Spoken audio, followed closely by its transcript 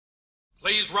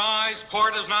Please rise.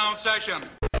 Court is now in session.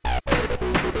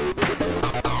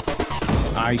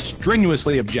 I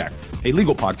Strenuously Object, a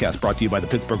legal podcast brought to you by the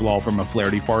Pittsburgh law firm of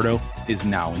Flaherty Fardo, is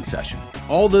now in session.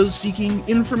 All those seeking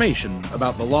information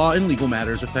about the law and legal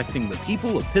matters affecting the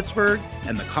people of Pittsburgh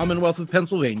and the Commonwealth of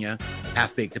Pennsylvania,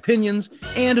 half-baked opinions,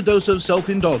 and a dose of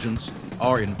self-indulgence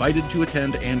are invited to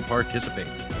attend and participate.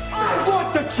 I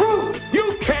want the truth!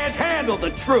 You can't handle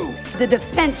the truth! The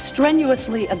defense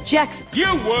strenuously objects.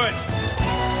 You would!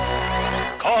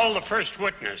 Call the first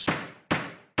witness.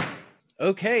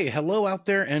 Okay, hello out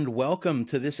there and welcome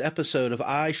to this episode of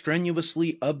I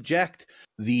Strenuously Object,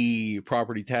 the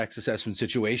property tax assessment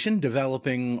situation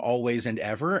developing always and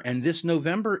ever. And this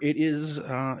November, it is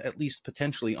at least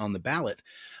potentially on the ballot,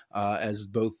 as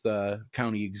both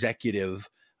county executive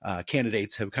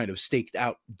candidates have kind of staked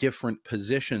out different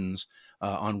positions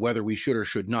on whether we should or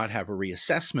should not have a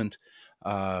reassessment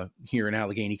here in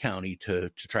Allegheny County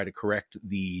to try to correct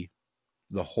the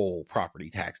whole property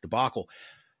tax debacle.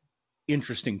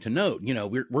 Interesting to note, you know,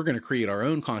 we're going to create our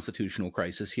own constitutional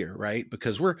crisis here, right?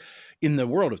 Because we're in the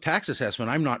world of tax assessment.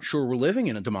 I'm not sure we're living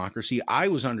in a democracy. I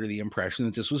was under the impression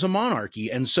that this was a monarchy.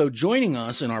 And so joining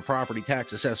us in our property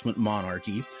tax assessment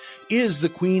monarchy is the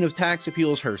queen of tax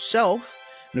appeals herself,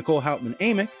 Nicole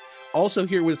Amick. Also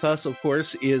here with us, of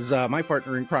course, is my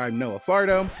partner in crime, Noah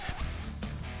Fardo.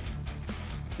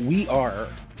 We are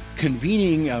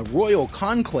convening a royal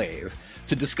conclave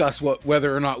to discuss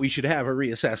whether or not we should have a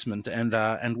reassessment.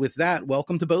 And with that,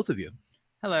 welcome to both of you.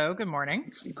 Hello, good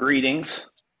morning. Greetings.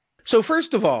 So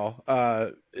first of all,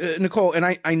 Nicole, and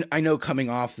I know coming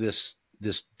off this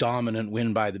dominant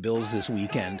win by the Bills this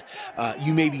weekend,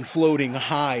 you may be floating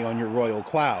high on your royal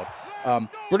cloud.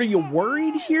 But are you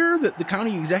worried here that the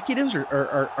county executives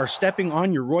are stepping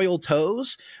on your royal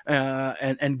toes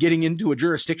and getting into a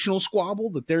jurisdictional squabble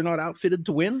that they're not outfitted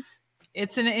to win?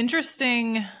 It's an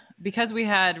interesting... Because we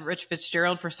had Rich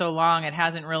Fitzgerald for so long, it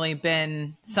hasn't really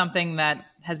been something that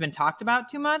has been talked about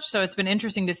too much. So it's been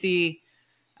interesting to see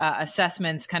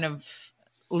assessments kind of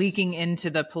leaking into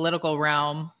the political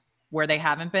realm where they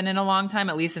haven't been in a long time,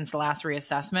 at least since the last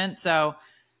reassessment. So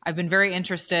I've been very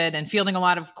interested and fielding a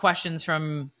lot of questions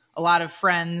from a lot of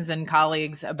friends and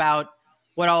colleagues about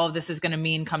what all of this is going to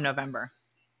mean come November.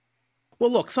 Well,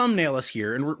 look, thumbnail us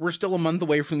here, and we're still a month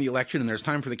away from the election, and there's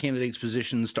time for the candidates'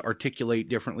 positions to articulate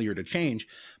differently or to change.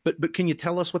 But can you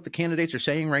tell us what the candidates are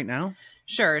saying right now?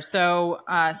 Sure. So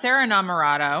Sarah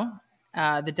Innamorato,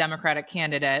 the Democratic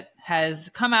candidate, has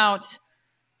come out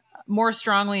more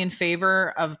strongly in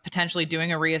favor of potentially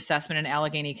doing a reassessment in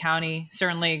Allegheny County,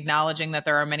 certainly acknowledging that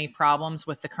there are many problems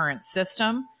with the current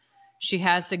system. She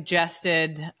has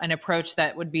suggested an approach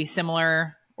that would be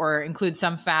similar or include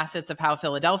some facets of how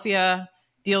Philadelphia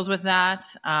deals with that,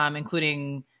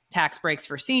 including tax breaks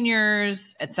for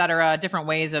seniors, et cetera, different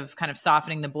ways of kind of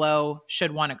softening the blow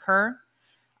should one occur.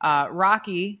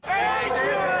 Rockey,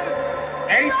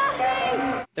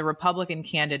 the Republican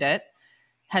candidate,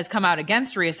 has come out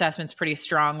against reassessments pretty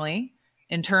strongly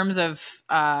in terms of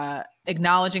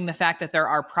acknowledging the fact that there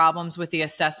are problems with the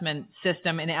assessment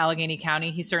system in Allegheny County.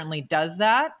 He certainly does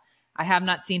that. I have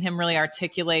not seen him really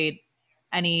articulate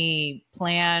any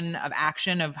plan of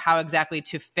action of how exactly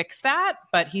to fix that,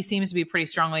 but he seems to be pretty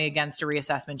strongly against a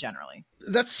reassessment generally.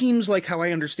 That seems like how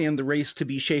I understand the race to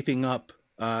be shaping up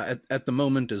at the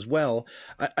moment as well.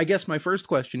 I guess my first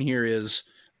question here is,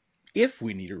 if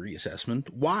we need a reassessment,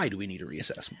 why do we need a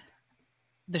reassessment?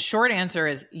 The short answer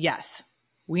is yes,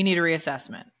 we need a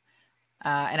reassessment.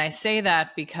 And I say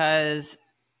that because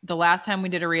the last time we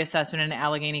did a reassessment in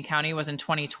Allegheny County was in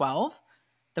 2012.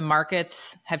 The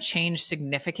markets have changed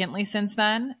significantly since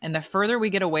then. And the further we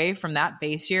get away from that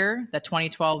base year, the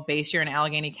 2012 base year in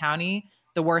Allegheny County,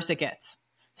 the worse it gets.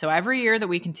 So every year that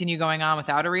we continue going on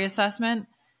without a reassessment,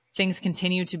 things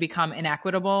continue to become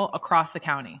inequitable across the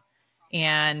county.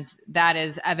 And that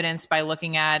is evidenced by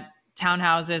looking at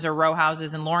townhouses or row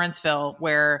houses in Lawrenceville,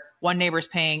 where one neighbor's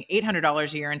paying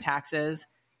 $800 a year in taxes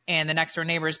and the next door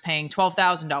neighbor is paying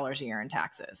 $12,000 a year in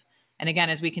taxes. And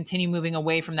again, as we continue moving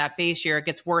away from that base year, it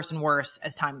gets worse and worse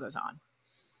as time goes on.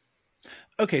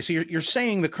 Okay, so you're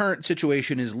saying the current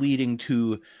situation is leading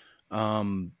to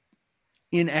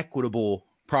inequitable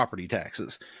property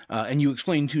taxes, and you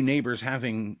explained two neighbors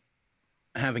having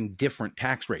different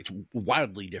tax rates,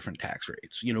 wildly different tax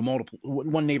rates. You know,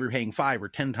 one neighbor paying 5 or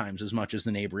 10 times as much as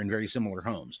the neighbor in very similar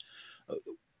homes.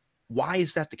 Why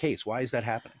is that the case? Why is that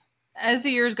happening? As the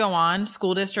years go on,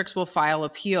 school districts will file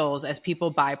appeals as people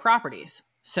buy properties.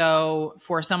 So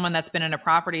for someone that's been in a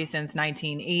property since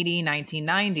 1980,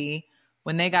 1990,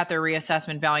 when they got their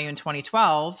reassessment value in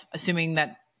 2012, assuming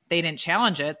that They didn't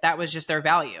challenge it. That was just their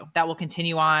value. That will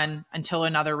continue on until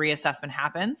another reassessment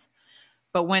happens.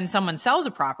 But when someone sells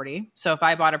a property, so if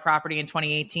I bought a property in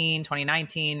 2018,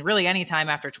 2019, really any time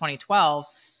after 2012,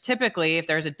 typically if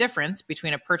there's a difference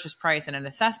between a purchase price and an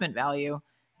assessment value,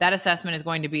 that assessment is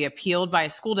going to be appealed by a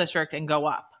school district and go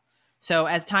up. So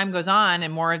as time goes on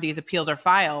and more of these appeals are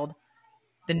filed,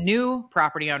 the new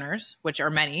property owners, which are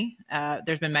many,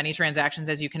 there's been many transactions,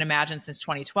 as you can imagine, since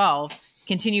 2012,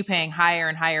 continue paying higher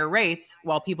and higher rates,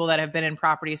 while people that have been in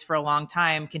properties for a long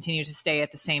time continue to stay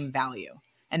at the same value.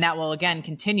 And that will, again,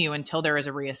 continue until there is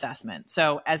a reassessment.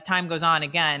 So as time goes on,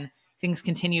 again, things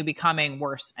continue becoming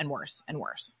worse and worse and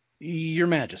worse. Your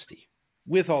Majesty,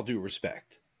 with all due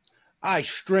respect, I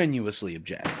strenuously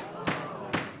object.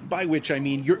 By which I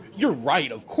mean, you're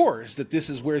right, of course, that this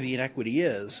is where the inequity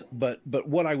is. But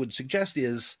what I would suggest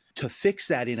is to fix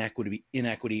that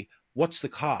inequity, what's the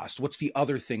cost? What's the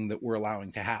other thing that we're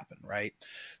allowing to happen, right?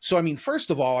 So, I mean, first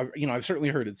of all, I've certainly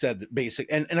heard it said that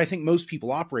and I think most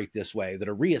people operate this way, that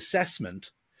a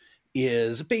reassessment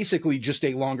is basically just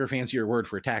a longer, fancier word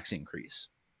for a tax increase.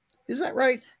 Is that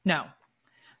right? No.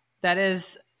 That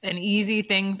is an easy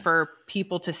thing for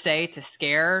people to say to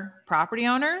scare property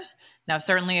owners. Now,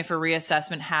 certainly if a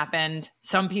reassessment happened,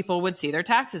 some people would see their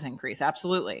taxes increase.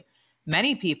 Absolutely.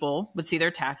 Many people would see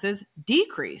their taxes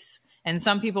decrease. And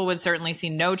some people would certainly see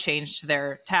no change to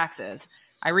their taxes.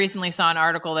 I recently saw an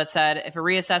article that said if a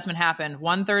reassessment happened,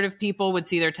 1/3 of people would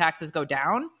see their taxes go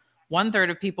down, 1/3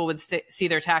 of people would see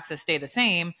their taxes stay the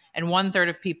same, and 1/3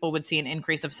 of people would see an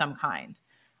increase of some kind.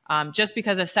 Just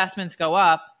because assessments go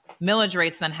up, millage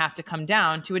rates then have to come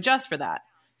down to adjust for that.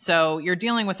 So you're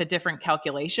dealing with a different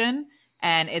calculation,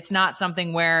 and it's not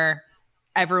something where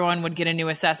everyone would get a new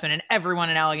assessment and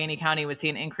everyone in Allegheny County would see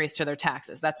an increase to their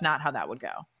taxes. That's not how that would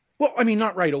go. Well, I mean,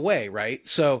 not right away, right?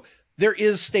 So there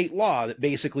is state law that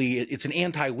basically it's an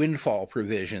anti-windfall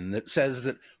provision that says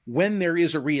that when there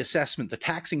is a reassessment, the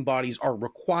taxing bodies are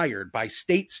required by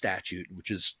state statute,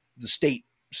 which is the state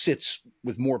sits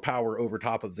with more power over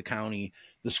top of the county,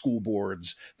 the school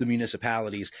boards, the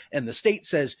municipalities. And the state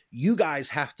says, you guys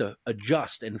have to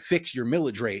adjust and fix your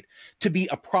millage rate to be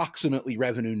approximately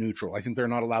revenue neutral. I think they're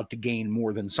not allowed to gain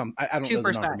more than I don't 2%. know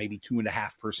the number, maybe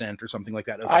 2.5% or something like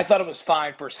that. Okay. I thought it was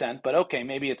 5%, but okay,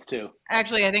 maybe it's 2.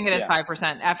 Actually, I think it is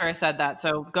 5% after I said that.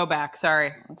 So go back.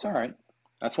 Sorry. That's all right.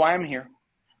 That's why I'm here.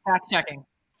 Fact checking.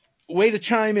 Way to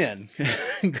chime in.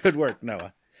 Good work,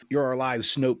 Noah. You're our live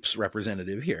Snopes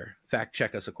representative here. Fact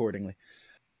check us accordingly.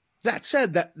 That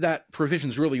said, that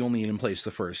provision's really only in place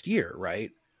the first year,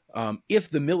 right? If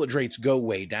the millage rates go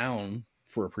way down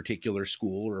for a particular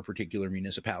school or a particular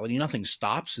municipality, nothing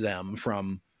stops them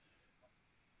from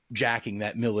jacking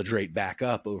that millage rate back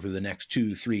up over the next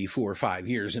 2, 3, 4, 5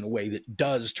 years in a way that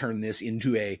does turn this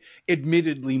into a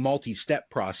admittedly multi-step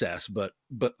process, but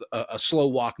a slow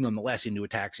walk nonetheless into a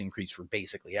tax increase for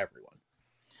basically everyone.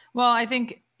 Well, I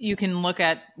think you can look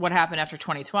at what happened after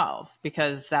 2012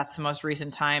 because that's the most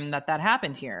recent time that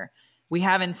happened here. We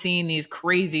haven't seen these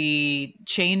crazy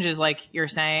changes like you're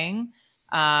saying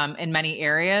in many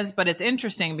areas, but it's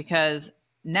interesting because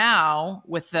now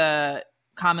with the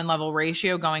common level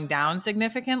ratio going down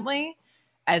significantly,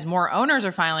 as more owners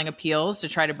are filing appeals to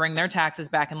try to bring their taxes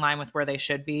back in line with where they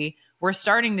should be, we're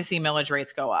starting to see millage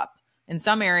rates go up. In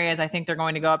some areas, I think they're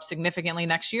going to go up significantly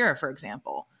next year, for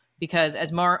example. Because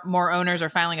as more owners are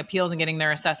filing appeals and getting their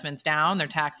assessments down, their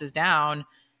taxes down,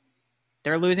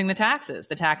 they're losing the taxes.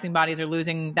 The taxing bodies are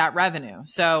losing that revenue.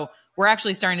 So we're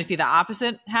actually starting to see the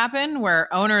opposite happen,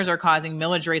 where owners are causing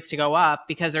millage rates to go up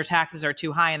because their taxes are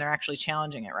too high and they're actually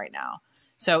challenging it right now.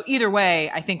 So either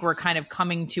way, I think we're kind of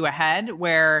coming to a head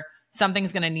where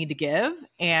something's going to need to give.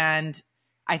 And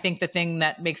I think the thing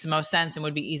that makes the most sense and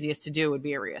would be easiest to do would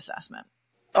be a reassessment.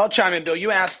 I'll chime in, Bill.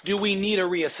 You asked, do we need a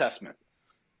reassessment?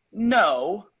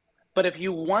 No, but if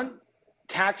you want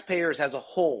taxpayers as a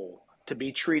whole to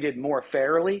be treated more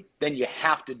fairly, then you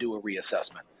have to do a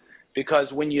reassessment.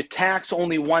 Because when you tax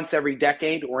only once every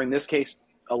decade, or in this case,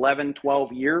 11,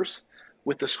 12 years,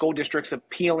 with the school districts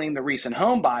appealing the recent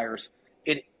home buyers,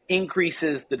 it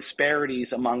increases the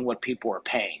disparities among what people are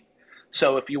paying.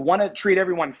 So if you want to treat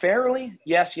everyone fairly,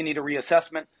 yes, you need a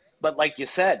reassessment. But like you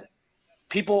said,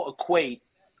 people equate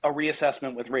a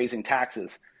reassessment with raising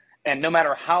taxes. And no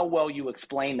matter how well you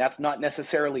explain that's not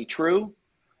necessarily true,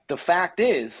 the fact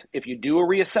is, if you do a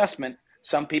reassessment,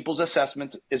 some people's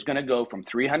assessments is going to go from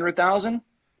 $300,000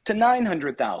 to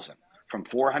 $900,000, from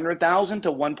 $400,000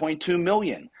 to $1.2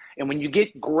 million. And when you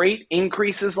get great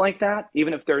increases like that,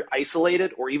 even if they're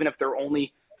isolated or even if they're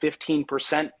only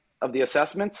 15% of the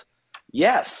assessments,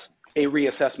 yes, a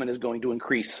reassessment is going to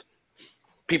increase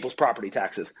people's property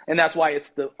taxes. And that's why it's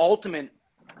the ultimate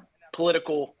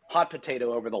political hot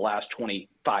potato over the last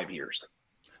 25 years.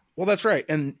 Well, that's right.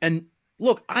 And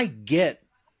look, I get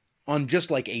on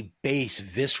just like a base,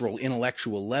 visceral,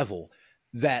 intellectual level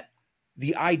that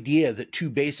the idea that two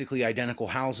basically identical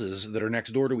houses that are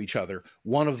next door to each other,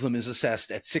 one of them is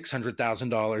assessed at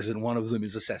 $600,000 and one of them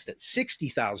is assessed at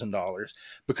 $60,000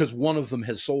 because one of them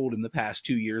has sold in the past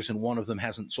 2 years and one of them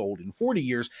hasn't sold in 40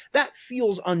 years, that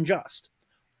feels unjust.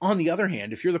 On the other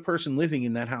hand, if you're the person living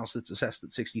in that house that's assessed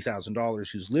at $60,000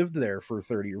 who's lived there for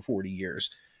 30 or 40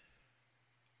 years,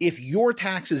 if your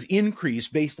taxes increase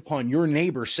based upon your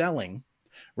neighbor selling,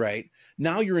 right,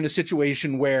 now you're in a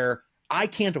situation where I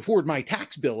can't afford my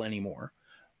tax bill anymore.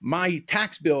 My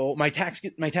taxes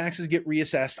get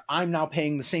reassessed. I'm now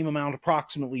paying the same amount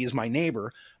approximately as my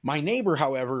neighbor. My neighbor,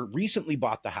 however, recently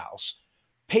bought the house,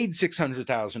 paid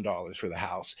 $600,000 for the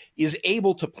house, is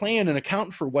able to plan and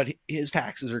account for what his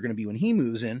taxes are going to be when he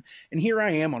moves in. And here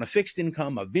I am on a fixed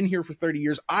income. I've been here for 30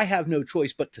 years. I have no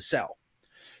choice but to sell.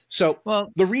 So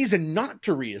the reason not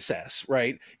to reassess,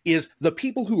 right, is the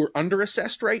people who are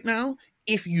underassessed right now,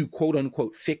 if you quote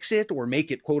unquote fix it or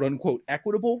make it quote unquote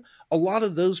equitable, a lot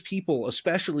of those people,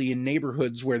 especially in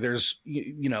neighborhoods where there's,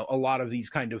 a lot of these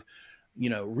kind of,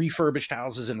 refurbished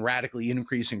houses and radically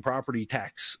increasing property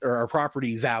tax or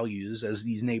property values as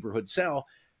these neighborhoods sell,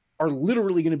 are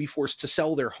literally going to be forced to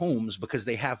sell their homes because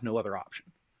they have no other option.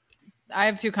 I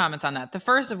have two comments on that. The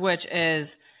first of which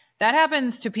is that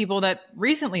happens to people that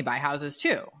recently buy houses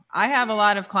too. I have a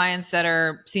lot of clients that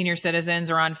are senior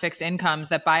citizens or on fixed incomes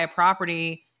that buy a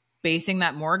property basing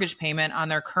that mortgage payment on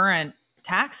their current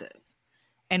taxes.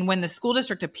 And when the school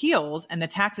district appeals and the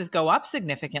taxes go up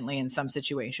significantly in some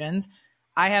situations,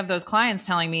 I have those clients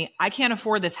telling me, I can't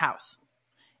afford this house.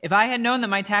 If I had known that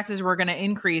my taxes were going to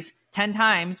increase 10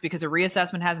 times because a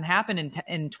reassessment hasn't happened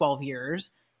in 12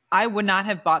 years, I would not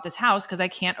have bought this house because I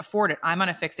can't afford it. I'm on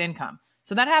a fixed income.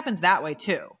 So that happens that way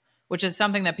too, which is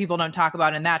something that people don't talk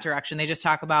about in that direction. They just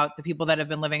talk about the people that have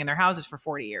been living in their houses for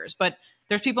 40 years. But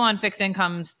there's people on fixed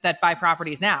incomes that buy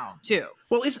properties now too.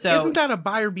 Well, isn't that a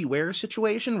buyer beware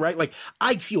situation, right? Like,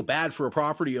 I feel bad for a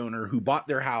property owner who bought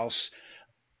their house,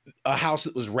 a house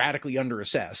that was radically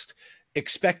underassessed,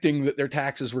 expecting that their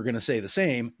taxes were going to stay the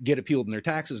same, get appealed and their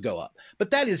taxes go up.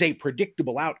 But that is a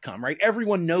predictable outcome, right?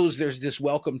 Everyone knows there's this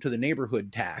welcome to the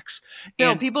neighborhood tax.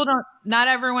 No, people don't, not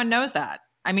everyone knows that.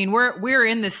 I mean, we're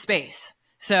in this space.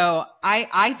 So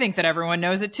I think that everyone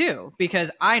knows it too, because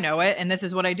I know it and this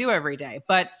is what I do every day.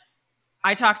 But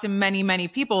I talk to many, many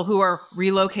people who are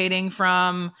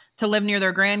relocating to live near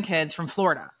their grandkids from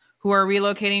Florida, who are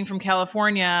relocating from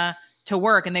California to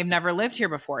work and they've never lived here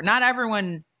before. Not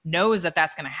everyone knows that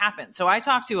that's going to happen. So I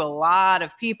talk to a lot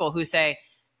of people who say,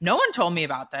 no one told me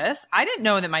about this. I didn't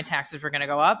know that my taxes were going to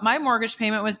go up. My mortgage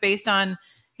payment was based on,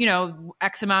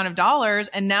 X amount of dollars.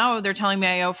 And now they're telling me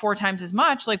I owe 4 times as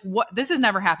much. Like, what? This has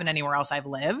never happened anywhere else I've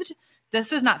lived.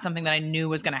 This is not something that I knew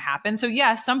was going to happen. So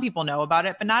yes, some people know about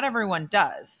it, but not everyone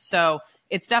does. So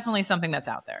it's definitely something that's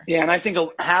out there. Yeah. And I think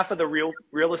half of the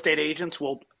real estate agents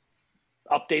will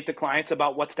update the clients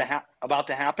about what's about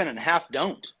to happen and half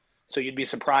don't. So you'd be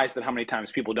surprised at how many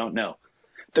times people don't know.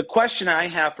 The question I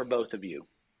have for both of you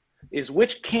is,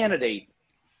 which candidate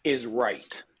is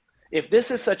right? If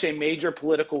this is such a major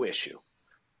political issue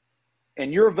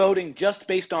and you're voting just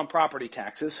based on property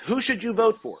taxes, who should you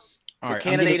vote for? All right,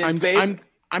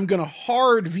 I'm going to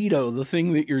hard veto the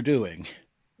thing that you're doing.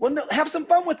 Well, no, have some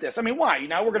fun with this. I mean, why?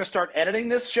 Now we're going to start editing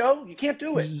this show? You can't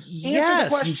do it. Answer the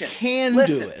question. You can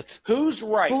Listen, do it. Who's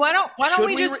right? Well, why don't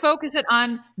we just focus it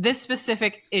on this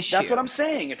specific issue? That's what I'm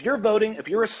saying. If you're voting, if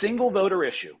you're a single voter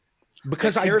issue.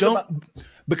 Because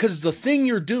because the thing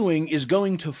you're doing is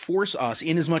going to force us,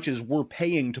 in as much as we're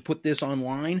paying to put this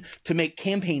online, to make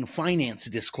campaign finance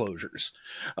disclosures.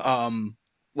 I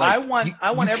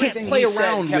want everything can't play he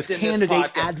around said with kept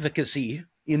candidate advocacy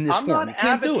in this I'm form. not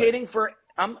advocating for.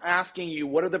 I'm asking you,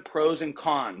 what are the pros and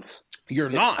cons? You're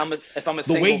not. If I'm a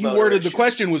the way you worded issue. The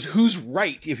question was, who's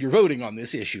right if you're voting on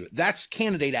this issue? That's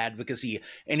candidate advocacy,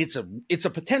 and it's a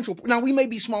potential. Now, we may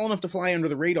be small enough to fly under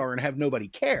the radar and have nobody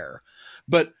care,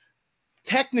 but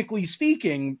technically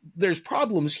speaking, there's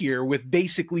problems here with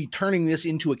basically turning this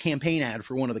into a campaign ad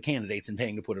for one of the candidates and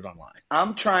paying to put it online.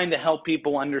 I'm trying to help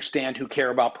people understand who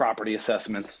care about property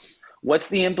assessments. What's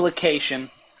the implication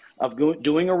of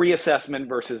doing a reassessment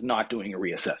versus not doing a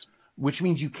reassessment? Which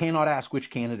means you cannot ask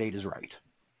which candidate is right.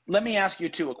 Let me ask you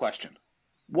two a question.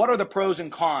 What are the pros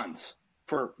and cons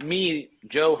for me,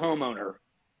 Joe homeowner,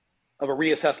 of a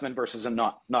reassessment versus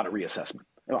not a reassessment?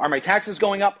 Are my taxes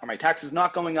going up? Are my taxes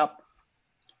not going up?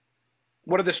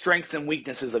 What are the strengths and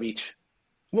weaknesses of each?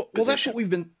 Well, that's what we've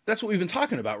been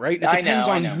talking about, right? It I depends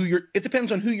know, on I know. it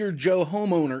depends on who your Joe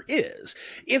homeowner is.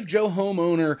 If Joe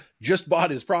homeowner just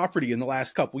bought his property in the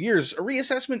last couple years, a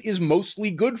reassessment is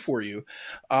mostly good for you,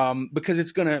 because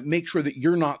it's going to make sure that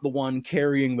you're not the one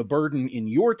carrying the burden in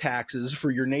your taxes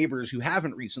for your neighbors who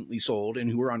haven't recently sold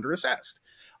and who are underassessed.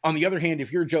 On the other hand,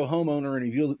 if you're Joe homeowner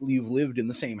and if you've lived in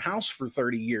the same house for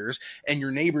 30 years and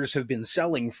your neighbors have been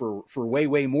selling for way,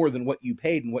 way more than what you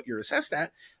paid and what you're assessed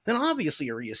at, then obviously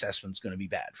a reassessment is going to be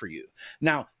bad for you.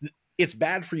 Now, it's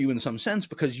bad for you in some sense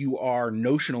because you are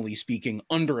notionally speaking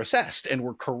underassessed, and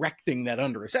we're correcting that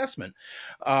underassessment.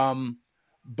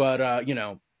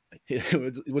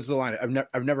 What's the line?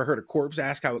 I've never heard a corpse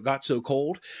ask how it got so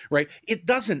cold, right? It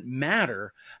doesn't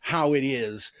matter how it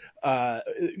is.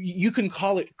 You can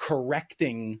call it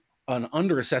correcting an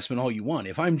underassessment all you want.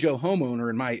 If I'm Joe homeowner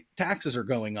and my taxes are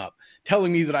going up,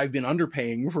 telling me that I've been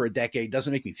underpaying for a decade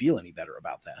doesn't make me feel any better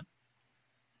about that.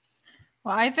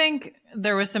 Well, I think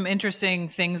there was some interesting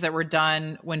things that were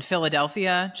done when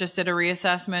Philadelphia just did a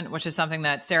reassessment, which is something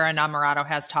that Sarah Innamorato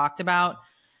has talked about,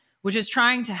 which is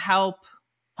trying to help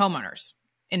homeowners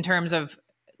in terms of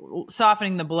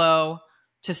softening the blow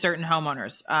to certain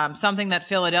homeowners. Something that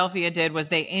Philadelphia did was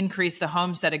they increased the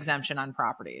homestead exemption on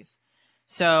properties.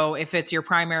 So if it's your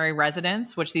primary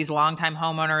residence, which these longtime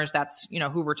homeowners, that's,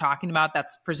 who we're talking about,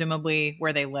 that's presumably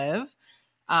where they live,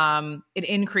 it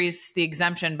increased the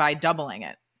exemption by doubling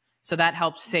it. So that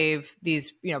helps save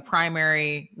these,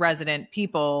 primary resident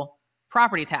people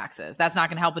property taxes. That's not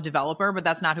going to help a developer, but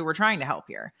that's not who we're trying to help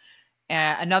here.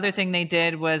 Another thing they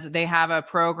did was they have a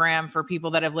program for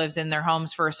people that have lived in their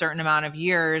homes for a certain amount of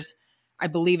years. I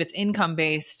believe it's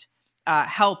income-based,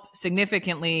 help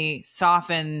significantly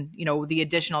soften, the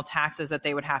additional taxes that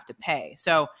they would have to pay.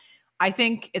 So I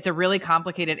think it's a really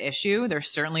complicated issue. There's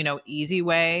certainly no easy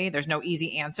way. There's no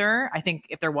easy answer. I think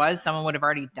if there was, someone would have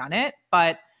already done it.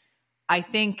 But I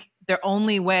think the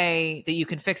only way that you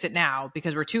can fix it now,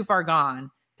 because we're too far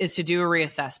gone, is to do a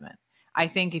reassessment. I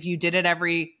think if you did it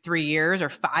every 3 years or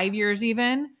 5 years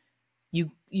even,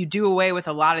 you do away with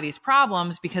a lot of these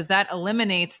problems, because that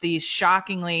eliminates these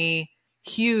shockingly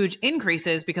huge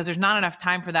increases, because there's not enough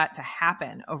time for that to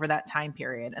happen over that time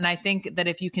period. And I think that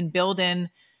if you can build in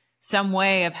some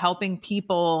way of helping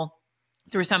people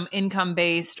through some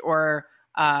income-based or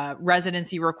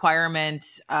residency requirement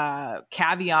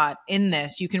caveat in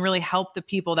this, you can really help the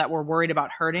people that were worried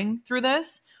about hurting through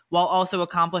this, while also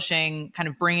accomplishing kind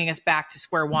of bringing us back to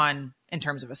square one in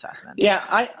terms of assessment.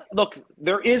 Yeah, look,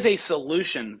 there is a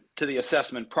solution to the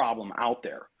assessment problem out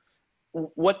there.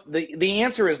 What the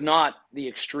answer is not the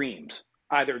extremes,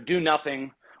 either do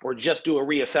nothing or just do a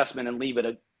reassessment and leave it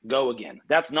a go again.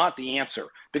 That's not the answer,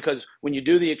 because when you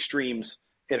do the extremes,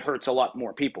 it hurts a lot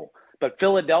more people. But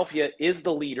Philadelphia is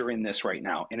the leader in this right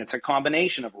now, and it's a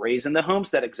combination of raising the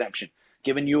homestead exemption,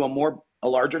 giving you a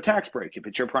larger tax break if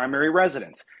it's your primary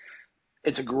residence.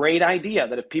 It's a great idea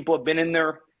that if people have been in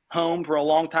their home for a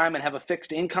long time and have a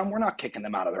fixed income, we're not kicking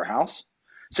them out of their house.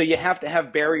 So you have to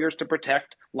have barriers to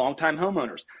protect longtime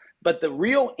homeowners. But the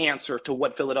real answer to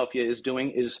what Philadelphia is doing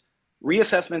is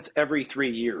reassessments every 3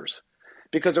 years.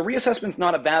 Because a reassessment's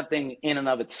not a bad thing in and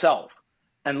of itself,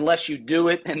 unless you do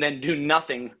it and then do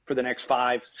nothing for the next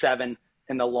 5, 7,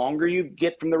 and the longer you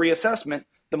get from the reassessment,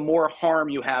 the more harm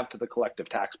you have to the collective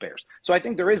taxpayers. So I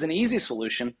think there is an easy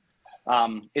solution.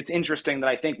 It's interesting that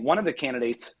I think one of the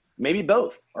candidates, maybe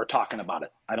both, are talking about it.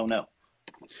 I don't know.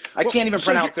 I can't even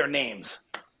pronounce their names.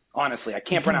 Honestly, I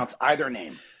can't pronounce either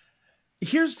name.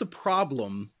 Here's the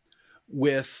problem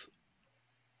with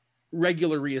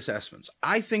regular reassessments.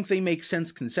 I think they make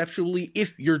sense conceptually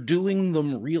if you're doing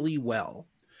them really well.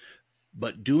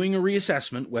 But doing a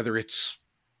reassessment, whether it's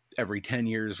every 10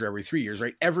 years or every 3 years,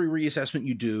 right? Every reassessment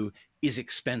you do is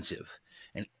expensive.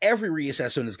 And every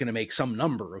reassessment is going to make some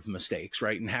number of mistakes,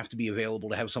 right? And have to be available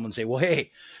to have someone say, well,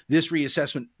 hey, this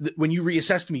reassessment, when you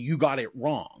reassessed me, you got it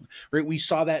wrong, right? We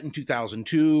saw that in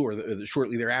 2002 or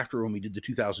shortly thereafter when we did the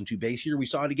 2002 base year. We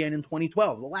saw it again in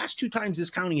 2012. The last 2 times this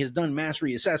county has done mass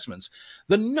reassessments,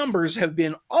 the numbers have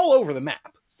been all over the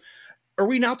map. Are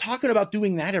we now talking about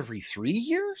doing that every 3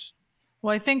 years?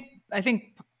 Well, I think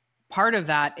part of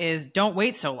that is don't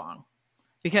wait so long,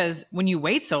 because when you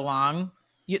wait so long,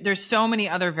 there's so many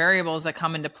other variables that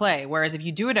come into play. Whereas if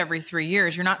you do it every 3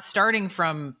 years, you're not starting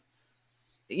from,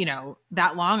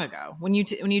 that long ago. When you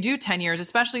do 10 years,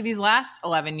 especially these last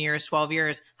 11 years, 12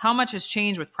 years, how much has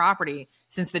changed with property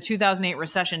since the 2008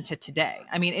 recession to today?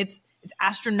 I mean, it's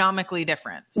astronomically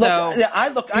different. So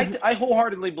I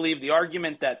wholeheartedly believe the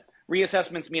argument that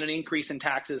reassessments mean an increase in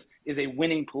taxes is a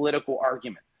winning political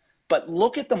argument. But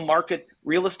look at the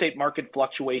real estate market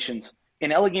fluctuations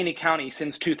in Allegheny County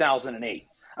since 2008.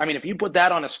 I mean, if you put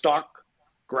that on a stock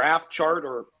graph chart,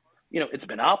 or, it's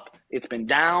been up, it's been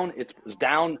down, it was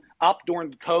down, up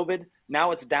during COVID,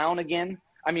 now it's down again.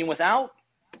 I mean, without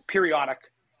periodic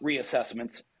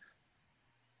reassessments,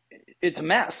 it's a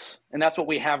mess. And that's what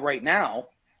we have right now.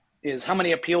 Is how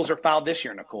many appeals are filed this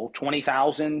year, Nicole?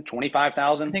 20,000,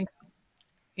 25,000?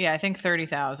 I think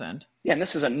 30,000. Yeah, and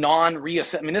this is a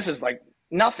non-reassess. I mean, this is like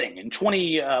nothing. In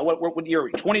what year are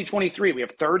we? 2023, we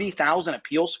have 30,000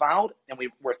 appeals filed, and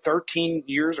we're 13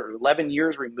 years or 11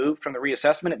 years removed from the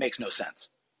reassessment. It makes no sense.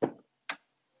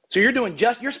 So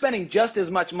you're spending just as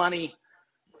much money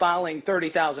filing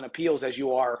 30,000 appeals as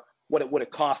you are what it would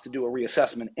have cost to do a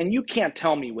reassessment. And you can't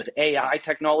tell me with AI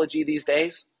technology these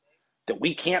days that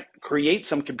we can't create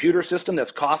some computer system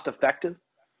that's cost effective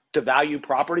to value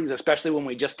properties, especially when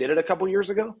we just did it a couple years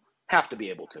ago. Have to be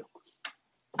able to.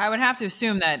 I would have to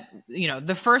assume that,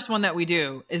 the first one that we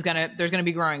do there's going to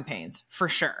be growing pains for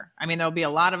sure. I mean, there'll be a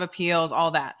lot of appeals,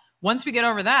 all that. Once we get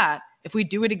over that, if we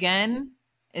do it again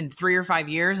in 3 or 5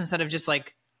 years, instead of just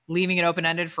like leaving it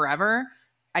open-ended forever,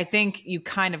 I think you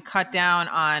kind of cut down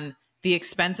on the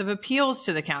expense of appeals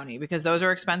to the county, because those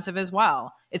are expensive as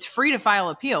well. It's free to file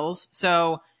appeals.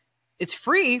 So it's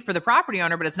free for the property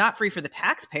owner, but it's not free for the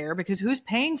taxpayer, because who's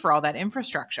paying for all that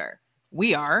infrastructure?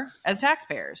 We are, as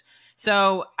taxpayers.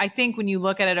 So I think when you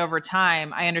look at it over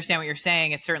time, I understand what you're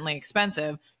saying. It's certainly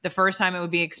expensive. The first time it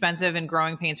would be expensive and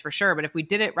growing pains for sure. But if we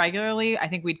did it regularly, I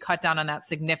think we'd cut down on that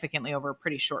significantly over a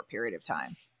pretty short period of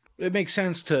time. It makes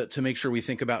sense to make sure we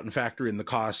think about and factor in the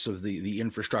costs of the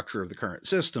infrastructure of the current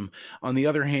system. On the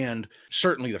other hand,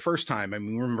 certainly the first time, I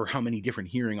mean, remember how many different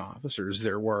hearing officers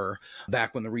there were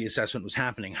back when the reassessment was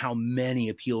happening, how many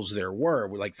appeals there were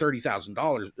like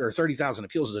 $30,000 or 30,000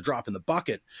 appeals is a drop in the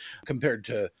bucket compared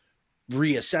to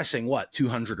reassessing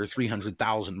 200 or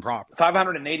 300,000 properties.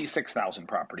 586,000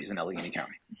 properties in Allegheny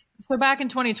County. So back in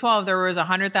 2012, there was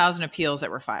 100,000 appeals that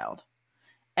were filed.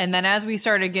 And then as we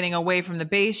started getting away from the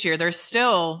base year, there's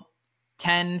still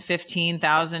 10,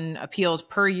 15,000 appeals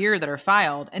per year that are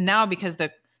filed. And now because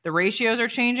the ratios are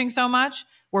changing so much,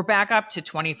 we're back up to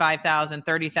 25,000,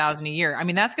 30,000 a year. I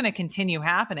mean, that's going to continue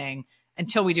happening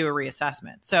until we do a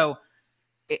reassessment. So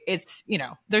it's,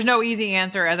 there's no easy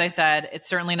answer. As I said, it's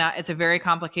certainly not, it's a very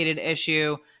complicated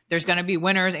issue. There's going to be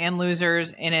winners and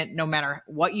losers in it, no matter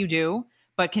what you do.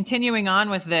 But continuing on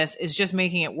with this is just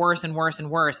making it worse and worse and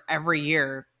worse every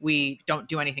year. We don't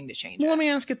do anything to change it. Let me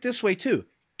ask it this way too.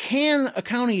 Can a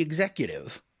county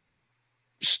executive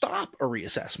stop a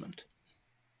reassessment?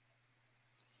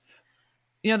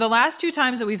 The last 2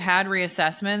 times that we've had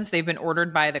reassessments, they've been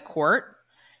ordered by the court.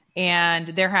 And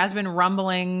there has been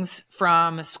rumblings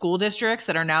from school districts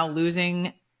that are now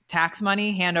losing tax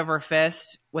money hand over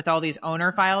fist with all these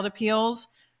owner filed appeals.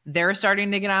 They're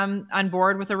starting to get on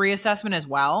board with a reassessment as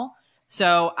well.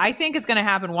 So I think it's going to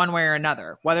happen one way or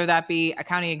another, whether that be a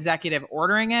county executive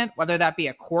ordering it, whether that be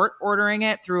a court ordering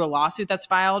it through a lawsuit that's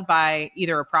filed by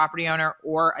either a property owner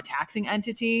or a taxing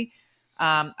entity.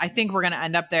 I think we're going to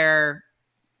end up there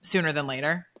sooner than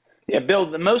later. Yeah,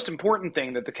 Bill, the most important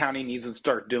thing that the county needs to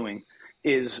start doing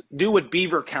is do what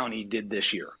Beaver County did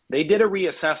this year. They did a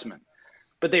reassessment,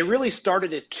 but they really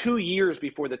started it 2 years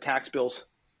before the tax bills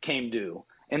came due.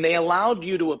 And they allowed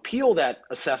you to appeal that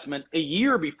assessment a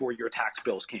year before your tax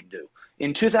bills came due.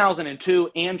 In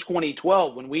 2002 and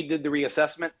 2012, when we did the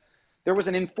reassessment, there was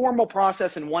an informal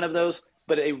process in one of those,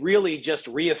 but they really just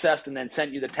reassessed and then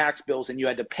sent you the tax bills and you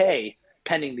had to pay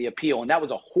pending the appeal. And that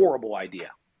was a horrible idea.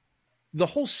 The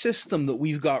whole system that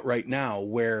we've got right now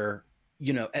where,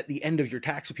 at the end of your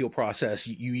tax appeal process,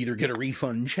 you either get a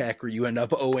refund check or you end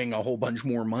up owing a whole bunch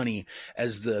more money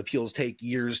as the appeals take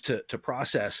years to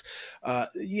process.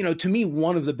 To me,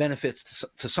 one of the benefits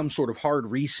to some sort of hard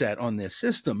reset on this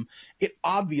system, it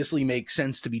obviously makes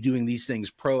sense to be doing these things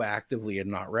proactively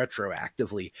and not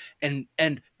retroactively.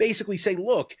 And basically say,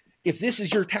 look, if this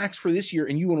is your tax for this year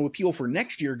and you want to appeal for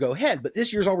next year, go ahead. But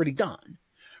this year's already done,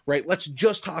 right? Let's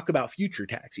just talk about future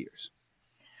tax years.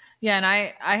 Yeah, and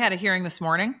I had a hearing this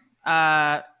morning,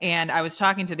 and I was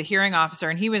talking to the hearing officer,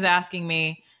 and he was asking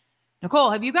me, Nicole,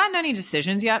 have you gotten any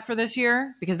decisions yet for this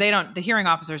year? Because the hearing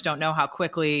officers don't know how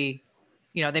quickly,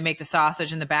 they make the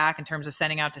sausage in the back in terms of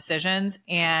sending out decisions.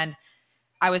 And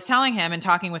I was telling him and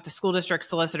talking with the school district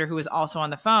solicitor who was also on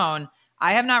the phone,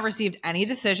 I have not received any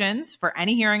decisions for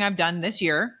any hearing I've done this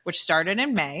year, which started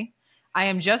in May. I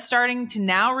am just starting to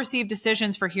now receive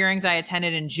decisions for hearings I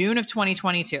attended in June of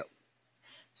 2022.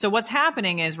 So what's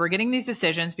happening is we're getting these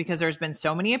decisions because there's been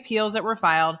so many appeals that were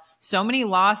filed, so many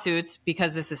lawsuits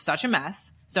because this is such a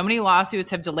mess. So many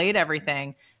lawsuits have delayed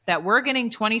everything that we're getting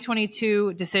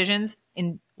 2022 decisions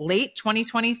in late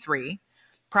 2023.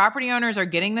 Property owners are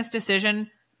getting this decision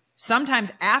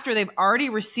sometimes after they've already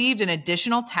received an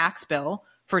additional tax bill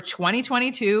for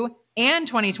 2022 and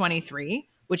 2023,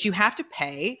 which you have to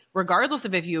pay regardless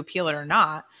of if you appeal it or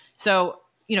not. So,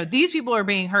 these people are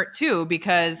being hurt too,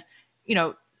 because,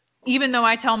 even though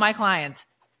I tell my clients,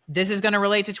 this is going to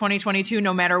relate to 2022,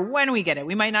 no matter when we get it,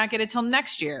 we might not get it till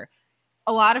next year.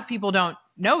 A lot of people don't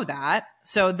know that.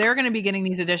 So they're going to be getting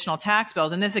these additional tax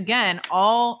bills. And this, again,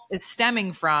 all is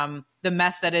stemming from the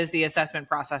mess that is the assessment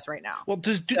process right now. Well,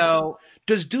 does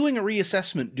doing a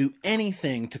reassessment do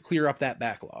anything to clear up that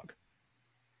backlog?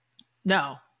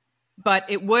 No, but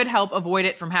it would help avoid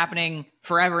it from happening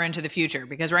forever into the future,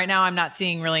 because right now I'm not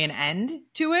seeing really an end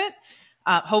to it.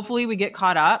 Hopefully we get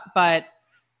caught up, but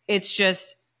it's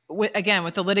just, again,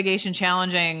 with the litigation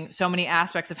challenging so many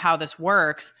aspects of how this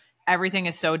works, everything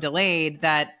is so delayed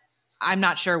that I'm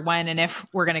not sure when and if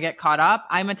we're going to get caught up.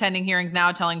 I'm attending hearings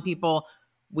now telling people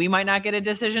we might not get a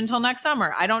decision till next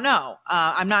summer. I don't know.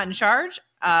 I'm not in charge,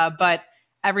 but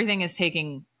everything is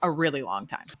taking a really long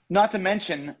time. Not to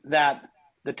mention that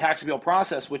the tax appeal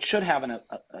process, which should have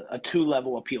a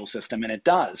two-level appeal system, and it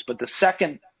does, but the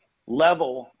second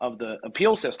level of the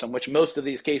appeal system, which most of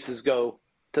these cases go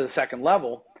to the second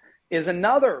level, is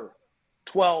another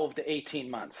 12 to 18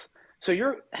 months. So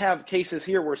you have cases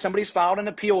here where somebody's filed an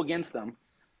appeal against them.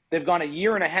 They've gone a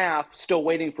year and a half still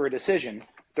waiting for a decision.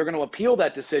 They're going to appeal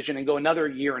that decision and go another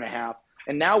year and a half.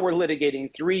 And now we're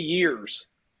litigating 3 years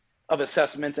of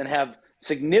assessments and have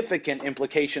significant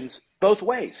implications both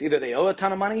ways. Either they owe a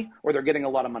ton of money or they're getting a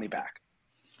lot of money back.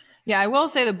 Yeah, I will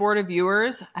say the Board of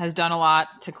Viewers has done a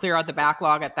lot to clear out the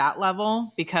backlog at that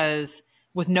level, because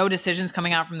with no decisions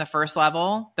coming out from the first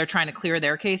level, they're trying to clear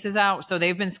their cases out. So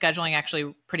they've been scheduling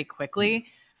actually pretty quickly.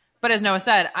 But as Noah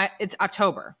said, it's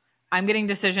October. I'm getting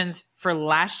decisions for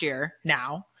last year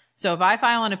now. So if I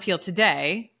file an appeal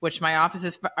today, which our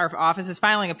office is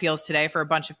filing appeals today for a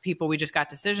bunch of people we just got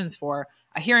decisions for,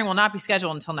 a hearing will not be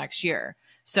scheduled until next year.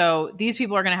 So these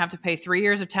people are going to have to pay 3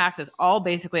 years of taxes all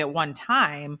basically at one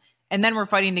time. And then we're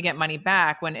fighting to get money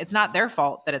back when it's not their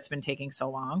fault that it's been taking so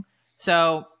long.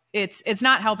 So it's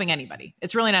not helping anybody.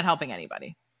 It's really not helping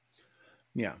anybody.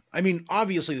 Yeah. I mean,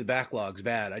 obviously the backlog's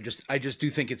bad. I just do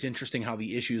think it's interesting how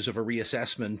the issues of a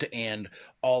reassessment and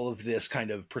all of this kind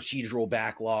of procedural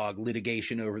backlog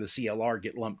litigation over the CLR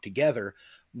get lumped together,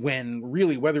 when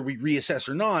really, whether we reassess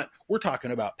or not, we're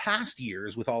talking about past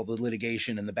years with all the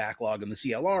litigation and the backlog and the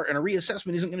CLR, and a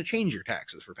reassessment isn't going to change your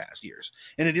taxes for past years.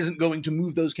 And it isn't going to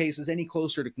move those cases any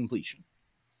closer to completion.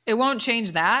 It won't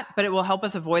change that, but it will help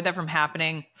us avoid that from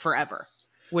happening forever,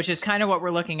 which is kind of what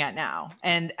we're looking at now.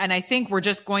 And I think we're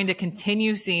just going to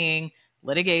continue seeing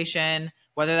litigation,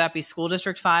 whether that be school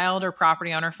district filed or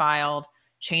property owner filed.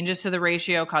 Changes to the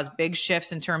ratio cause big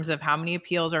shifts in terms of how many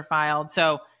appeals are filed.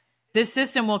 So this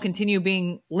system will continue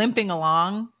being limping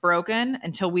along, broken,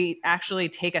 until we actually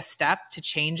take a step to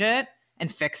change it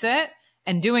and fix it.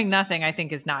 And doing nothing, I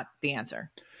think, is not the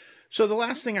answer. So the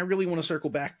last thing I really want to circle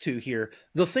back to here,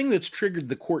 the thing that's triggered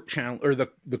the court challenge or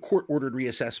the court ordered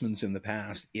reassessments in the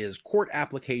past is court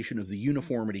application of the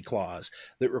uniformity clause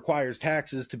that requires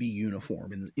taxes to be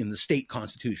uniform in the state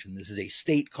constitution. This is a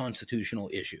state constitutional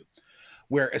issue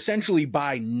where essentially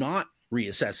by not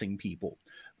reassessing people,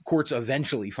 courts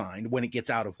eventually find, when it gets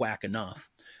out of whack enough,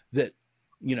 that,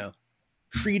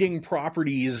 treating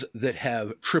properties that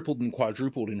have tripled and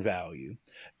quadrupled in value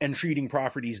and treating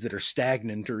properties that are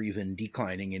stagnant or even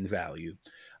declining in value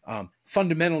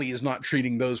fundamentally is not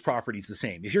treating those properties the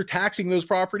same. If you're taxing those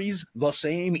properties the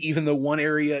same, even though one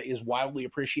area is wildly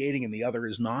appreciating and the other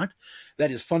is not, that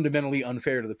is fundamentally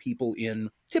unfair to the people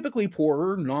in typically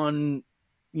poorer,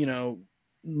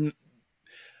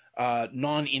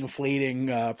 non-inflating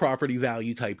property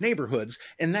value type neighborhoods.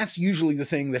 And that's usually the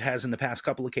thing that has in the past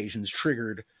couple occasions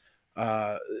triggered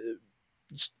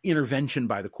intervention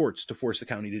by the courts to force the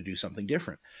county to do something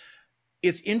different.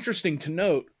 It's interesting to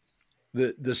note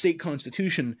that the state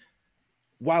constitution,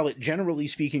 while it generally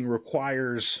speaking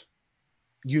requires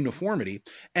uniformity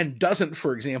and doesn't,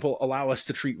 for example, allow us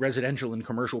to treat residential and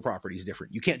commercial properties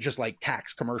different. You can't just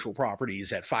tax commercial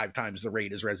properties at 5 times the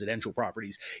rate as residential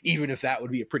properties, even if that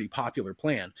would be a pretty popular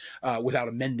plan, without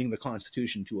amending the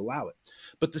Constitution to allow it.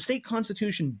 But the state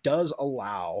constitution does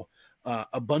allow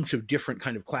a bunch of different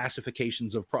kind of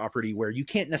classifications of property where you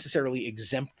can't necessarily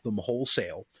exempt them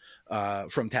wholesale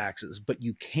from taxes, but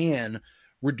you can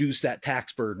reduce that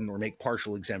tax burden or make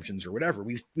partial exemptions or whatever.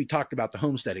 We talked about the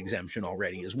homestead exemption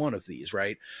already as one of these,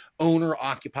 right? Owner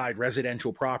occupied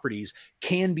residential properties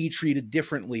can be treated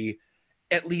differently,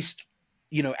 at least,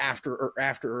 after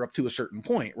or up to a certain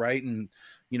point, right? And,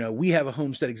 we have a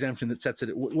homestead exemption that sets it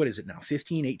at, what is it now?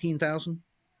 15, 18,000?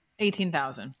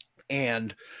 18,000.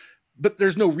 But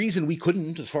there's no reason we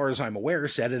couldn't, as far as I'm aware,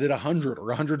 set it at 100 or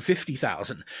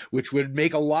 150,000, which would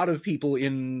make a lot of people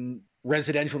in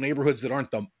residential neighborhoods that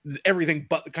aren't everything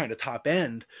but the kind of top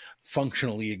end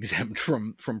functionally exempt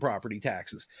from property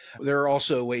taxes. There are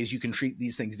also ways you can treat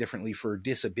these things differently for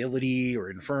disability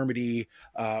or infirmity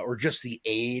or just the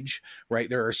age, right?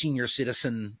 There are senior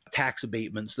citizen tax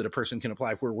abatements that a person can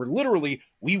apply for where literally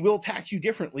we will tax you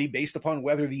differently based upon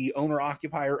whether the owner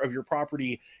occupier of your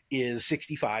property is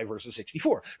 65 versus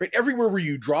 64, right? Everywhere where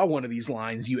you draw one of these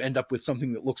lines, you end up with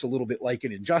something that looks a little bit like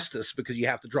an injustice because you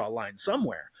have to draw a line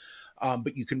somewhere.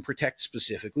 But you can protect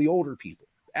specifically older people.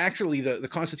 Actually, the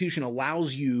Constitution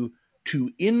allows you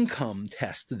to income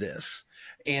test this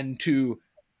and to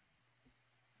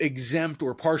exempt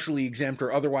or partially exempt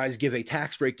or otherwise give a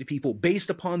tax break to people based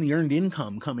upon the earned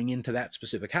income coming into that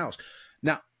specific house.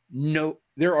 Now,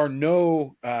 there are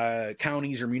no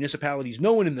counties or municipalities,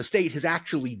 no one in the state has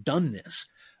actually done this,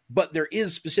 but there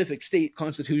is specific state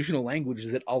constitutional language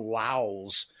that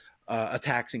allows a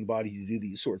taxing body to do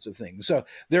these sorts of things. So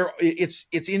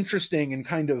it's interesting and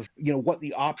kind of, what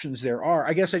the options there are.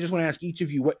 I guess I just want to ask each of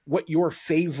you what your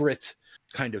favorite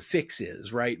kind of fix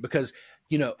is, right? Because,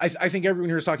 I think everyone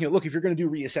here is talking about, look, if you're going to do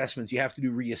reassessments, you have to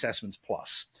do reassessments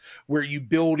plus, where you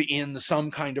build in some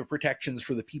kind of protections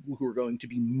for the people who are going to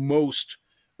be most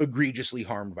egregiously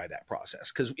harmed by that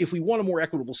process. Because if we want a more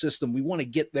equitable system, we want to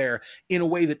get there in a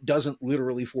way that doesn't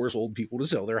literally force old people to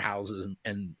sell their houses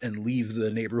and leave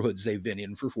the neighborhoods they've been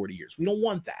in for 40 years. We don't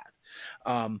want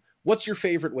that. What's your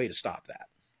favorite way to stop that?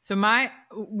 So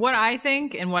what I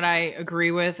think and what I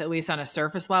agree with, at least on a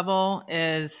surface level,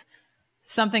 is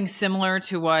something similar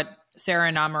to what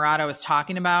Sarah Innamorato was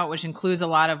talking about, which includes a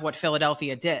lot of what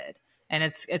Philadelphia did. And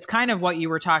it's kind of what you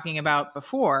were talking about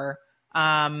before,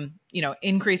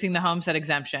 increasing the homestead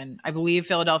exemption. I believe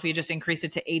Philadelphia just increased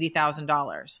it to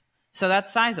 $80,000. So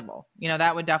that's sizable.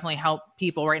 That would definitely help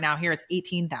people. Right now here it's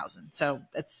 18,000. So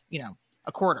it's,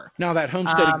 a quarter. Now that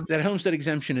homestead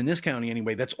exemption in this county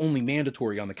anyway, that's only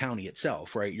mandatory on the county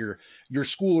itself, right? Your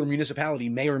school or municipality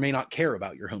may or may not care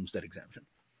about your homestead exemption.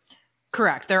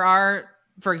 Correct. There are,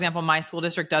 for example, my school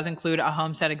district does include a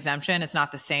homestead exemption. It's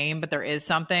not the same, but there is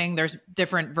something. There's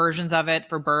different versions of it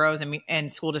for boroughs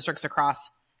and school districts across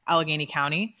Allegheny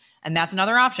County. And that's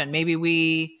another option.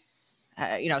 Maybe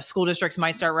school districts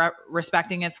might start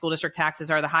respecting it. School district taxes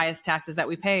are the highest taxes that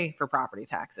we pay for property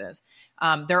taxes.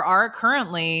 There are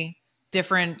currently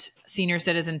different senior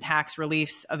citizen tax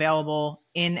reliefs available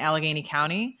in Allegheny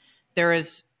County. There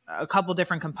is a couple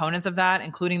different components of that,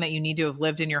 including that you need to have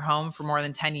lived in your home for more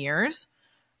than 10 years.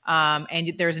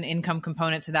 And there's an income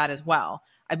component to that as well.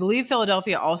 I believe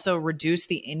Philadelphia also reduced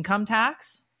the income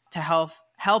tax to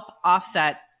help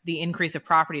offset the increase of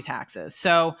property taxes.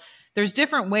 So there's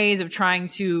different ways of trying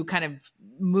to kind of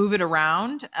move it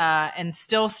around and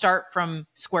still start from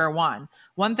square one.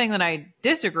 One thing that I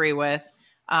disagree with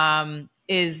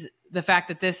is the fact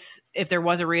that if there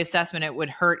was a reassessment, it would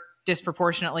hurt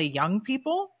disproportionately young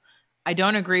people. I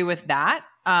don't agree with that.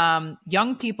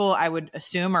 Young people, I would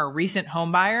assume, are recent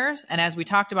home buyers. And as we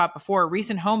talked about before,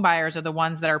 recent home buyers are the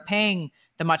ones that are paying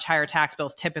the much higher tax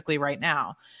bills typically right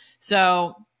now.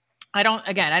 So I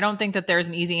don't think that there's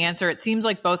an easy answer. It seems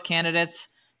like both candidates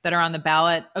that are on the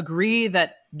ballot agree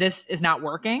that this is not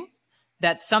working,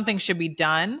 that something should be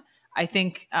done. I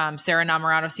think Sarah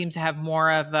Innamorato seems to have more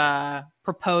of a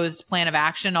proposed plan of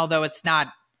action, although it's not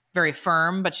very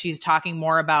firm, but she's talking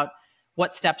more about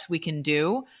what steps we can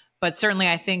do. But certainly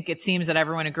I think it seems that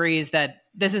everyone agrees that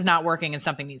this is not working and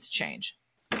something needs to change.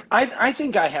 I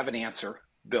think I have an answer,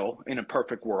 Bill, in a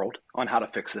perfect world on how to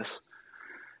fix this.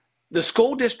 The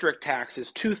school district tax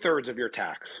is 2/3 of your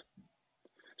tax.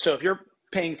 So if you're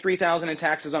paying $3,000 in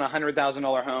taxes on a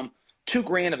 $100,000 home,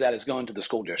 $2,000 of that is going to the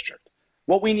school district.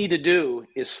 What we need to do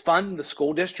is fund the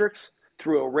school districts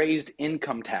through a raised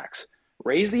income tax.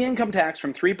 Raise the income tax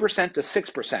from 3% to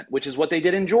 6%, which is what they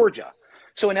did in Georgia.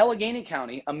 So in Allegheny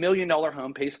County, a $1 million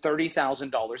home pays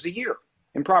 $30,000 a year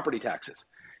in property taxes.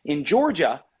 In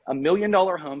Georgia, a $1 million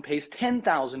home pays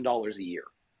 $10,000 a year.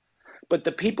 But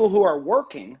the people who are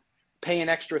working pay an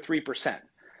extra 3%.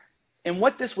 And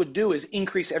what this would do is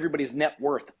increase everybody's net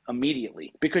worth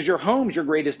immediately, because your home's your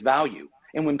greatest value.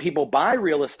 And when people buy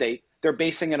real estate, they're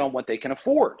basing it on what they can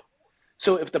afford.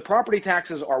 So if the property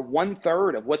taxes are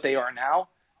 1/3 of what they are now,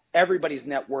 everybody's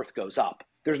net worth goes up.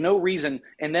 There's no reason.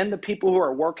 And then the people who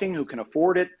are working, who can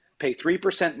afford it, pay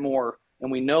 3% more,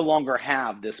 and we no longer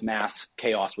have this mass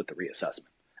chaos with the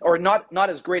reassessment. Or not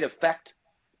as great effect,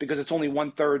 because it's only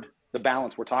 1/3 the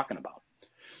balance we're talking about.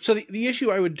 So the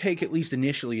issue I would take, at least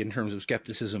initially, in terms of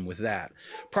skepticism with that,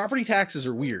 property taxes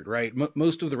are weird, right?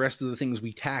 Most of the rest of the things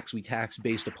we tax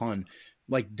based upon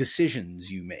like decisions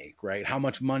you make, right? How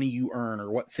much money you earn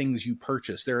or what things you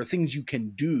purchase. There are things you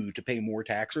can do to pay more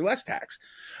tax or less tax.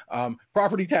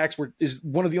 Property tax is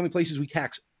one of the only places we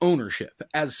tax ownership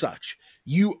as such.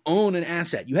 You own an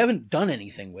asset. You haven't done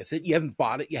anything with it. You haven't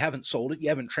bought it. You haven't sold it. You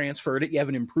haven't transferred it. You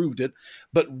haven't improved it.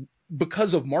 But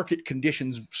because of market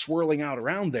conditions swirling out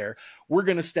around there, we're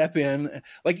going to step in.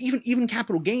 Like even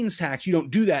capital gains tax, you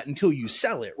don't do that until you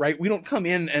sell it, right? We don't come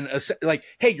in and like,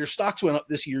 hey, your stocks went up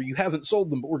this year. You haven't sold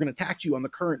them, but we're going to tax you on the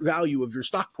current value of your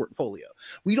stock portfolio.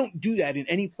 We don't do that in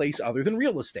any place other than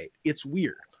real estate. It's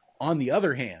weird. On the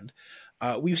other hand,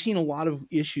 we've seen a lot of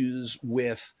issues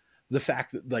with the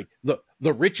fact that like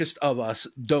the richest of us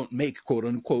don't make quote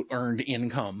unquote earned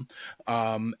income,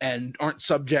 and aren't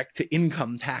subject to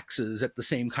income taxes at the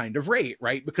same kind of rate,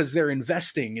 right? Because they're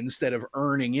investing instead of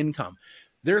earning income.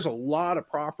 There's a lot of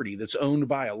property that's owned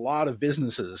by a lot of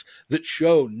businesses that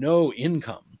show no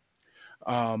income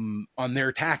on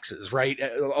their taxes, right?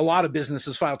 A lot of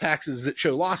businesses file taxes that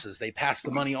show losses. They pass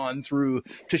the money on through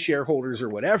to shareholders or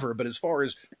whatever. But as far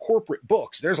as corporate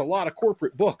books, there's a lot of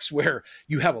corporate books where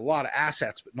you have a lot of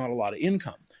assets, but not a lot of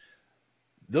income.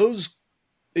 Those,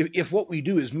 if what we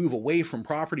do is move away from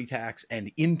property tax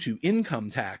and into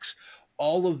income tax,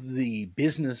 all of the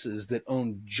businesses that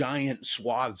own giant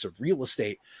swaths of real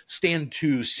estate stand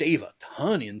to save a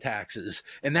ton in taxes.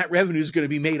 And that revenue is going to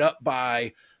be made up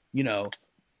by, you know,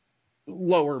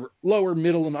 lower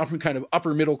middle and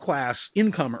upper middle class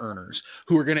income earners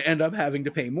who are going to end up having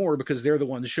to pay more because they're the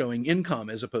ones showing income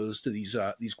as opposed to these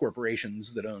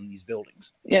corporations that own these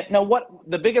buildings. Yeah. Now, what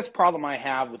the biggest problem I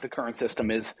have with the current system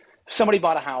is if somebody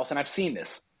bought a house, and I've seen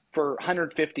this, for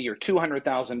 $150,000 or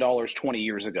 $200,000 20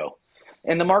 years ago,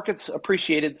 and the market's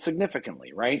appreciated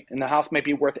significantly, right? And the house may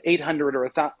be worth $800,000 or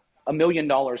 $1 million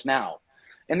now,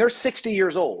 and they're 60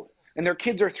 years old, and their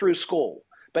kids are through school.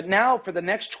 But now for the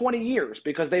next 20 years,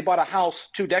 because they bought a house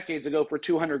 2 decades ago for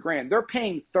 $200,000, they're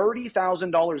paying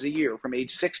 $30,000 a year from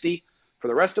age 60 for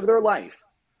the rest of their life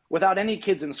without any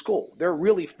kids in school. They're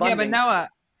really funding. Yeah, but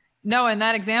Noah, in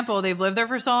that example, they've lived there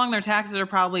for so long, their taxes are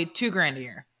probably $2,000 a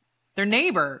year. Their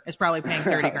neighbor is probably paying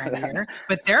 $30,000 a year,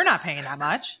 but they're not paying that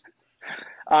much.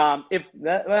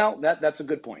 That's a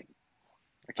good point.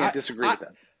 I can't disagree with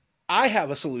that. I have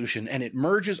a solution, and it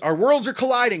merges. Our worlds are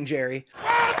colliding, Jerry.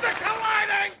 Worlds are colliding!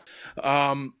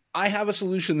 I have a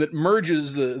solution that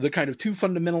merges the kind of two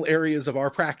fundamental areas of our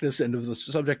practice and of the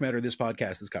subject matter this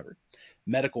podcast has covered: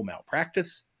 medical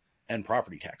malpractice and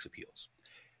property tax appeals.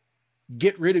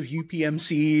 Get rid of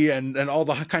UPMC and all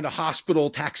the kind of hospital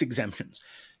tax exemptions.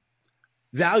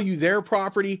 Value their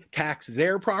property, tax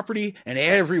their property, and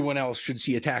everyone else should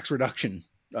see a tax reduction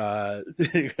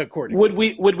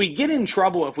accordingly. Would we get in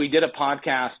trouble if we did a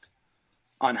podcast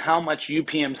on how much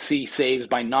UPMC saves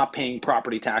by not paying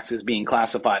property taxes, being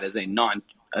classified as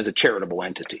a charitable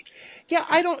entity? Yeah,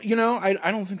 I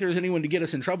don't think there's anyone to get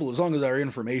us in trouble as long as our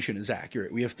information is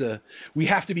accurate. We have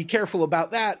to be careful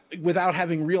about that. Without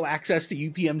having real access to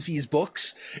UPMC's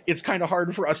books, it's kind of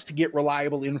hard for us to get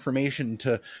reliable information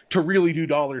to really do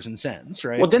dollars and cents,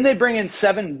 right? Well, didn't they bring in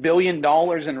 $7 billion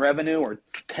in revenue or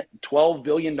 $12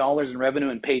 billion in revenue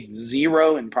and paid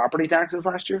zero in property taxes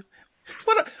last year?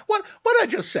 What did I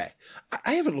just say?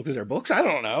 I haven't looked at their books. I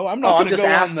don't know. I'm not going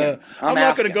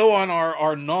to go on our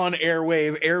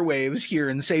airwaves here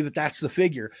and say that that's the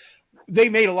figure. They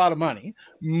made a lot of money.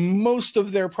 Most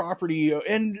of their property,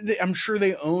 and I'm sure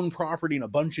they own property in a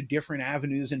bunch of different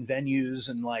avenues and venues,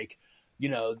 and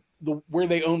where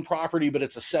they own property, but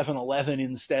it's a 7-Eleven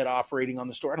instead operating on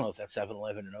the store. I don't know if that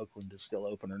 7-Eleven in Oakland is still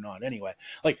open or not. Anyway,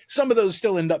 like some of those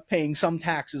still end up paying some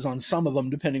taxes on some of them,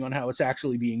 depending on how it's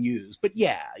actually being used. But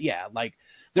yeah, like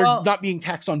they're not being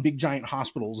taxed on big giant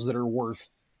hospitals that are worth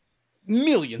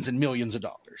millions and millions of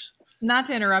dollars. Not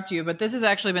to interrupt you, but this has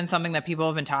actually been something that people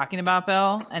have been talking about,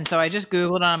 Bill. And so I just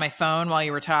Googled it on my phone while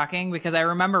you were talking, because I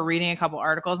remember reading a couple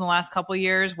articles in the last couple of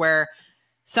years where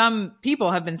some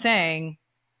people have been saying,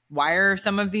 why are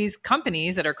some of these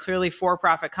companies that are clearly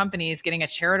for-profit companies getting a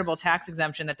charitable tax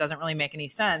exemption that doesn't really make any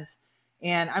sense?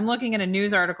 And I'm looking at a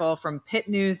news article from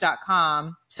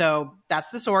pitnews.com. So that's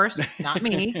the source, not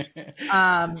me,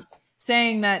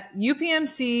 saying that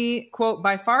UPMC, quote,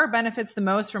 by far benefits the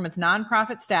most from its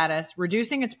nonprofit status,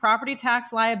 reducing its property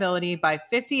tax liability by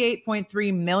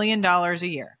 $58.3 million a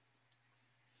year.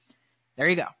 There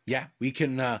you go. Yeah, we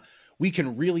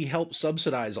can really help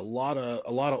subsidize a lot of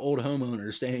old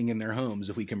homeowners staying in their homes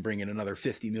if we can bring in another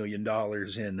 $50 million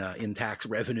in tax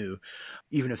revenue,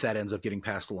 even if that ends up getting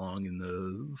passed along in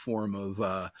the form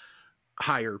of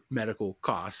higher medical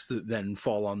costs that then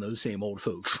fall on those same old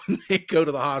folks when they go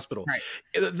to the hospital. Right.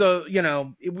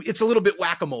 It's a little bit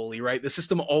whack-a-mole, right? The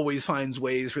system always finds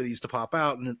ways for these to pop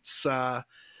out, and it's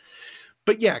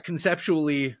but yeah,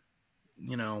 conceptually,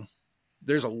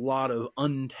 there's a lot of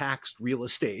untaxed real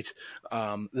estate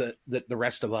that the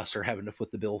rest of us are having to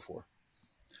foot the bill for.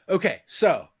 Okay,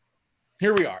 so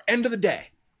here we are, end of the day.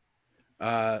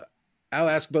 I'll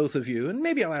ask both of you, and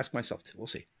maybe I'll ask myself too. We'll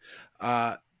see.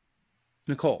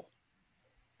 Nicole,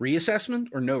 reassessment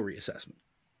or no reassessment?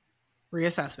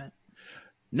 Reassessment.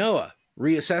 Noah,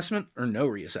 reassessment or no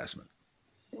reassessment?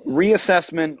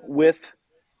 Reassessment with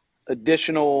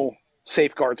additional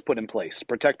safeguards put in place.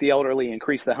 Protect the elderly,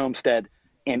 increase the homestead,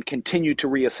 and continue to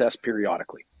reassess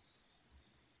periodically.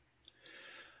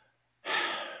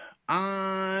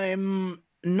 I'm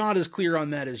not as clear on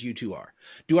that as you two are.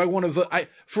 Do I want to vote?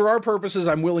 For our purposes,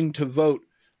 I'm willing to vote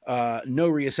no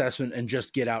reassessment and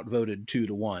just get outvoted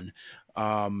 2-1.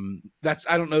 I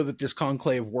don't know that this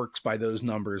conclave works by those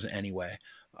numbers anyway.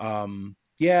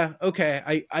 Yeah,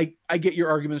 okay. I get your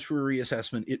arguments for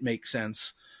reassessment. It makes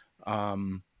sense.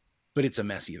 But it's a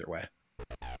mess either way.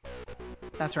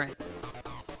 That's right.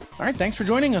 All right, thanks for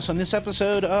joining us on this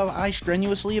episode of I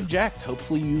Strenuously Object.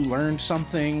 Hopefully you learned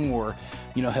something or,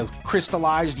 have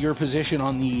crystallized your position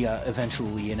on the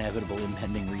eventually inevitable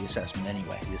impending reassessment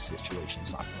anyway. This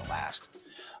situation's not going to last.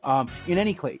 In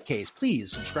any case,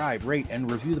 please subscribe, rate,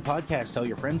 and review the podcast. Tell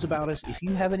your friends about us. If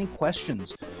you have any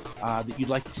questions that you'd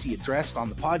like to see addressed on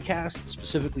the podcast,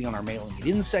 specifically on our Mailing It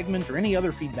In segment, or any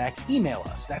other feedback, email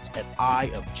us. That's at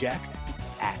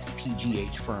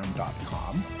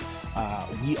iobject@pghfirm.com.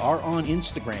 We are on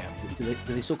Instagram. Do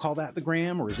they still call that the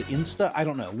gram, or is it Insta? I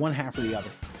don't know. One half or the other.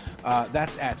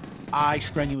 That's at I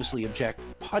Strenuously Object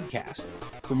Podcast.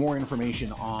 For more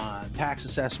information on tax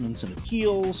assessments and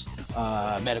appeals,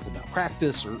 medical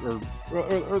malpractice, or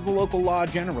the local law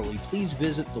generally, please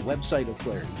visit the website of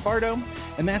Flaherty Fardo,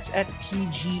 and that's at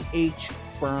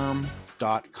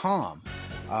pghfirm.com.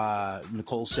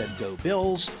 Nicole said go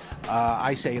Bills.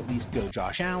 I say at least go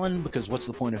Josh Allen, because what's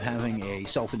the point of having a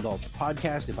self-indulgent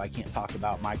podcast if I can't talk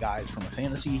about my guys from a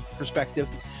fantasy perspective?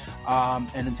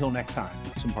 And until next time,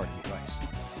 some parting advice.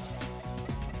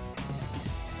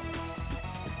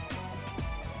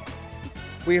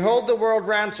 We hold the world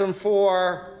ransom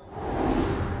for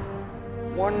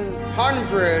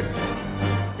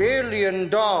 $100 billion.